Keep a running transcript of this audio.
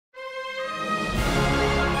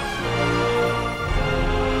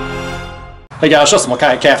Hey guys, Justin with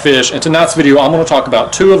Kayak Catfish. In tonight's video, I'm going to talk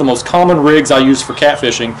about two of the most common rigs I use for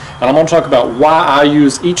catfishing, and I'm going to talk about why I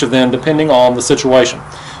use each of them depending on the situation.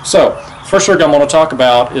 So, first rig I'm going to talk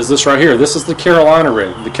about is this right here. This is the Carolina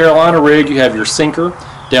rig. The Carolina rig, you have your sinker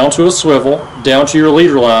down to a swivel, down to your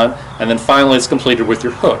leader line, and then finally it's completed with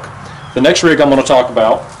your hook. The next rig I'm going to talk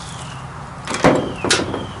about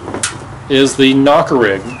is the knocker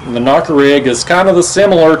rig. And the knocker rig is kind of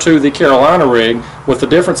similar to the Carolina rig, with the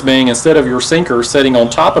difference being instead of your sinker sitting on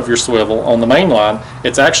top of your swivel on the main line,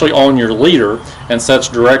 it's actually on your leader and sits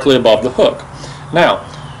directly above the hook. Now,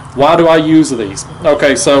 why do I use these?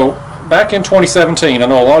 Okay, so back in 2017, I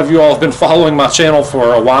know a lot of you all have been following my channel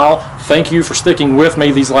for a while. Thank you for sticking with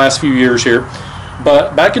me these last few years here.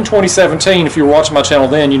 But back in 2017, if you were watching my channel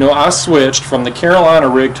then, you know I switched from the Carolina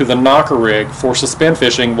rig to the knocker rig for suspend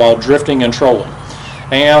fishing while drifting and trolling.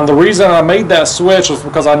 And the reason I made that switch was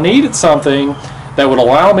because I needed something that would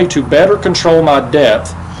allow me to better control my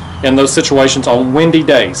depth in those situations on windy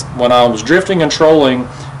days. When I was drifting and trolling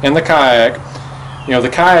in the kayak, you know, the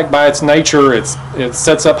kayak by its nature, it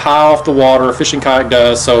sets up high off the water, a fishing kayak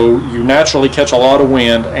does, so you naturally catch a lot of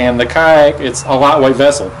wind, and the kayak, it's a lightweight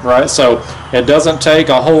vessel, right? So it doesn't take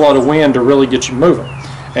a whole lot of wind to really get you moving.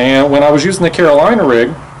 And when I was using the Carolina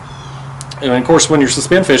rig, and of course when you're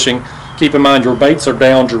suspend fishing, keep in mind your baits are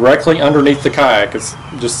down directly underneath the kayak. It's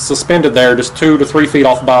just suspended there, just 2 to 3 feet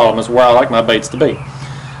off the bottom is where I like my baits to be.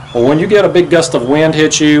 Well, when you get a big gust of wind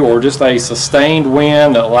hit you, or just a sustained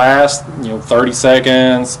wind that lasts, 30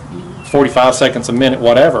 seconds, 45 seconds, a minute,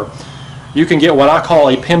 whatever, you can get what I call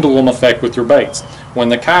a pendulum effect with your baits. When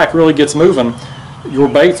the kayak really gets moving, your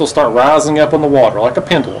baits will start rising up in the water like a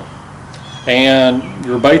pendulum. And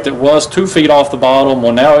your bait that was 2 feet off the bottom,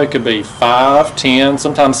 well, now it could be 5, 10,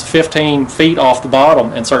 sometimes 15 feet off the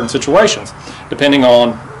bottom in certain situations, depending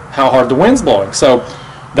on how hard the wind's blowing. So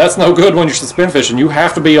that's no good when you're suspend fishing. You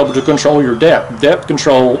have to be able to control your depth. Depth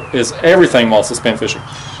control is everything while suspend fishing.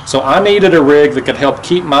 So I needed a rig that could help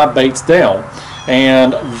keep my baits down,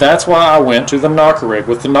 and that's why I went to the knocker rig.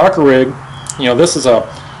 With the knocker rig, this is a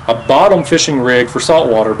bottom fishing rig for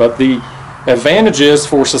saltwater, but the advantages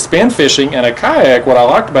for suspend fishing and a kayak, what I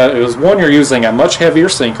liked about it is, one, you're using a much heavier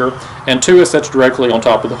sinker, and two, it sits directly on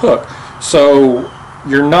top of the hook. So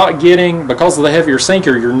you're not getting, because of the heavier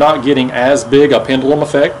sinker, you're not getting as big a pendulum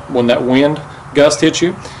effect when that wind gust hits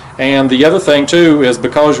you. And the other thing too is,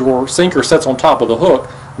 because your sinker sits on top of the hook,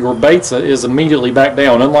 your bait is immediately back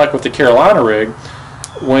down. Unlike with the Carolina rig,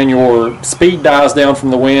 when your speed dies down from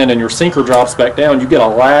the wind and your sinker drops back down, you get a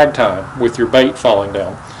lag time with your bait falling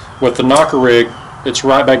down. With the knocker rig, it's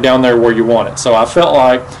right back down there where you want it. So I felt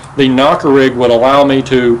like the knocker rig would allow me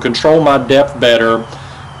to control my depth better,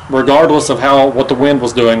 regardless of what the wind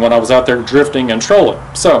was doing when I was out there drifting and trolling.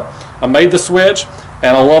 So I made the switch,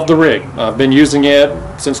 and I love the rig. I've been using it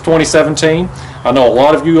since 2017. I know a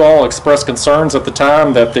lot of you all expressed concerns at the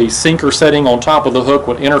time that the sinker setting on top of the hook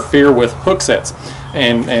would interfere with hook sets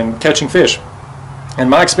and catching fish. In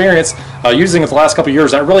my experience, using it the last couple of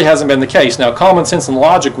years, that really hasn't been the case. Now, common sense and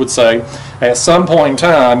logic would say, at some point in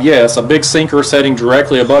time, yes, a big sinker setting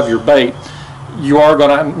directly above your bait, you are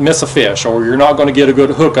going to miss a fish, or you're not going to get a good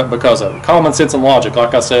hookup because of it. Common sense and logic,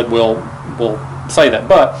 like I said, will say that.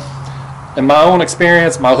 But in my own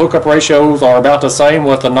experience, my hookup ratios are about the same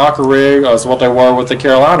with the knocker rig as what they were with the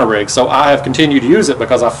Carolina rig. So I have continued to use it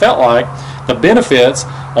because I felt like the benefits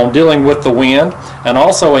on dealing with the wind, and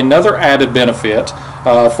also another added benefit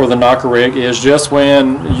for the knocker rig is just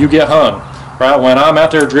when you get hung. Right? When I'm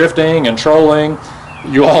out there drifting and trolling,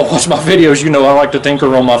 you all watch my videos, I like to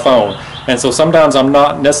tinker on my phone. And so sometimes I'm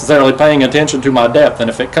not necessarily paying attention to my depth, and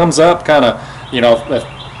if it comes up kind of, if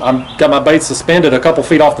I've got my bait suspended a couple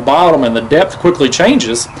feet off the bottom and the depth quickly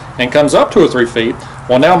changes and comes up 2 or 3 feet,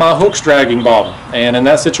 well, now my hook's dragging bottom, and in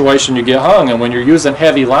that situation you get hung. And when you're using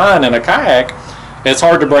heavy line in a kayak, it's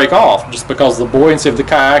hard to break off just because of the buoyancy of the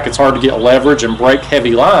kayak. It's hard to get leverage and break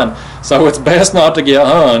heavy line, so it's best not to get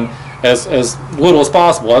hung as little as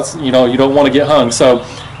possible. That's, you don't want to get hung. So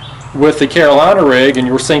with the Carolina rig and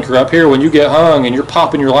your sinker up here, when you get hung and you're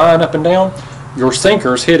popping your line up and down, your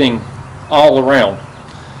sinker's hitting all around.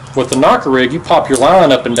 With the knocker rig, you pop your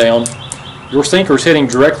line up and down, your sinker's hitting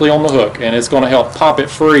directly on the hook, and it's going to help pop it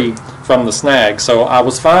free from the snag. So I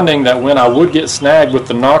was finding that when I would get snagged with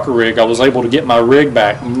the knocker rig, I was able to get my rig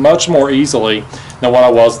back much more easily than what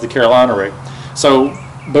I was with the Carolina rig. So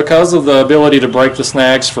because of the ability to break the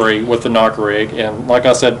snags free with the knocker rig, and like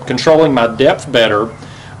I said, controlling my depth better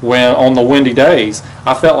when on the windy days,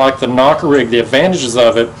 I felt like the knocker rig, the advantages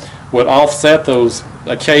of it would offset those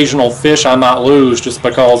occasional fish I might lose just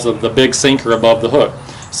because of the big sinker above the hook.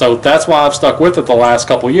 So that's why I've stuck with it the last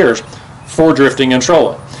couple years. for drifting and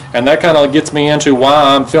trolling. And that kind of gets me into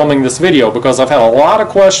why I'm filming this video, because I've had a lot of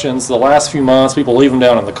questions the last few months. People leave them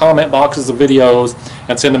down in the comment boxes of videos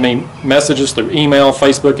and sending me messages through email,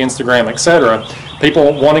 Facebook, Instagram, etc.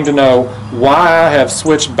 People wanting to know why I have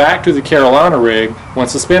switched back to the Carolina rig when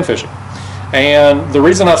suspend fishing. And the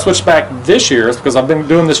reason I switched back this year is because I've been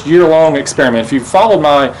doing this year-long experiment. If you've followed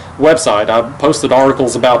my website, I've posted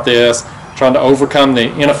articles about this, trying to overcome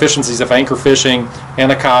the inefficiencies of anchor fishing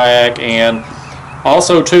and a kayak. And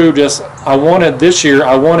also too, this year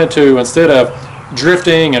I wanted to, instead of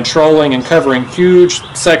drifting and trolling and covering huge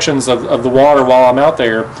sections of the water while I'm out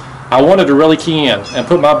there, I wanted to really key in and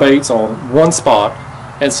put my baits on one spot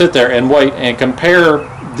and sit there and wait and compare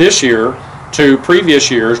this year to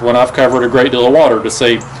previous years when I've covered a great deal of water to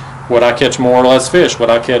see, would I catch more or less fish? Would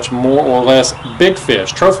I catch more or less big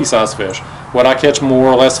fish, trophy size fish? Would I catch more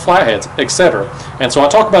or less flatheads, etc.? And so I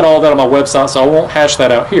talk about all that on my website, so I won't hash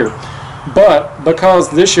that out here. But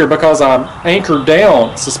because I'm anchored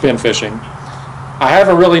down suspend fishing, I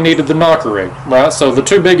haven't really needed the knocker rig, right? So the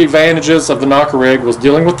two big advantages of the knocker rig was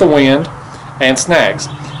dealing with the wind and snags.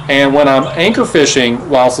 And when I'm anchor fishing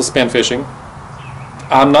while suspend fishing,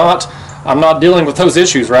 I'm not dealing with those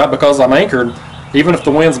issues, right? Because I'm anchored, even if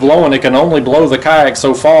the wind's blowing, it can only blow the kayak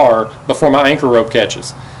so far before my anchor rope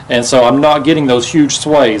catches. And so I'm not getting those huge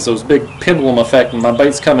sways, those big pendulum effect, and my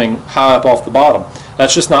bait's coming high up off the bottom.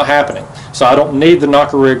 That's just not happening. So I don't need the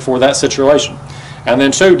knocker rig for that situation. And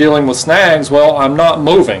then two, dealing with snags, well, I'm not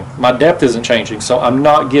moving. My depth isn't changing, so I'm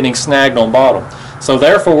not getting snagged on bottom. So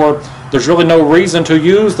therefore, there's really no reason to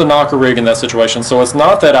use the knocker rig in that situation. So it's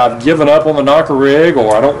not that I've given up on the knocker rig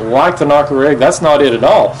or I don't like the knocker rig. That's not it at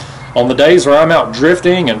all. On the days where I'm out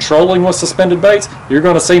drifting and trolling with suspended baits, you're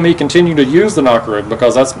going to see me continue to use the knocker rig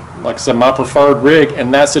because that's, like I said, my preferred rig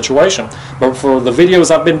in that situation. But for the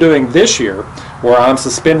videos I've been doing this year where I'm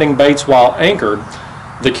suspending baits while anchored,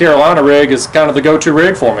 the Carolina rig is kind of the go-to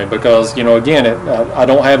rig for me because, you know, again, I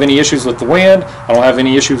don't have any issues with the wind. I don't have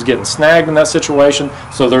any issues getting snagged in that situation,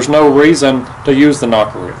 so there's no reason to use the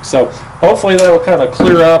knocker rig. So hopefully that'll kind of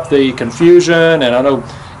clear up the confusion. And I know,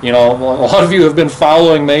 you know, a lot of you have been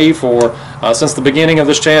following me for since the beginning of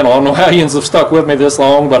this channel. I don't know how you have stuck with me this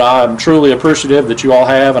long, but I'm truly appreciative that you all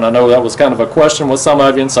have, and I know that was kind of a question with some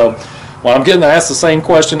of you. And so when I'm getting asked the same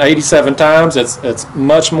question 87 times, it's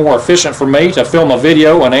much more efficient for me to film a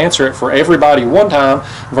video and answer it for everybody one time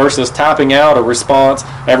versus typing out a response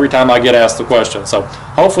every time I get asked the question. So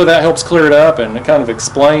hopefully that helps clear it up and kind of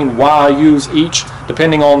explain why I use each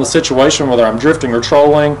depending on the situation, whether I'm drifting or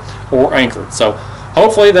trolling or anchored. So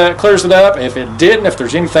hopefully that clears it up. If it didn't, if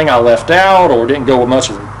there's anything I left out or didn't go with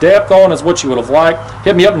much of depth on as what you would have liked,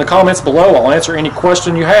 hit me up in the comments below. I'll answer any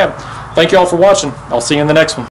question you have. Thank you all for watching. I'll see you in the next one.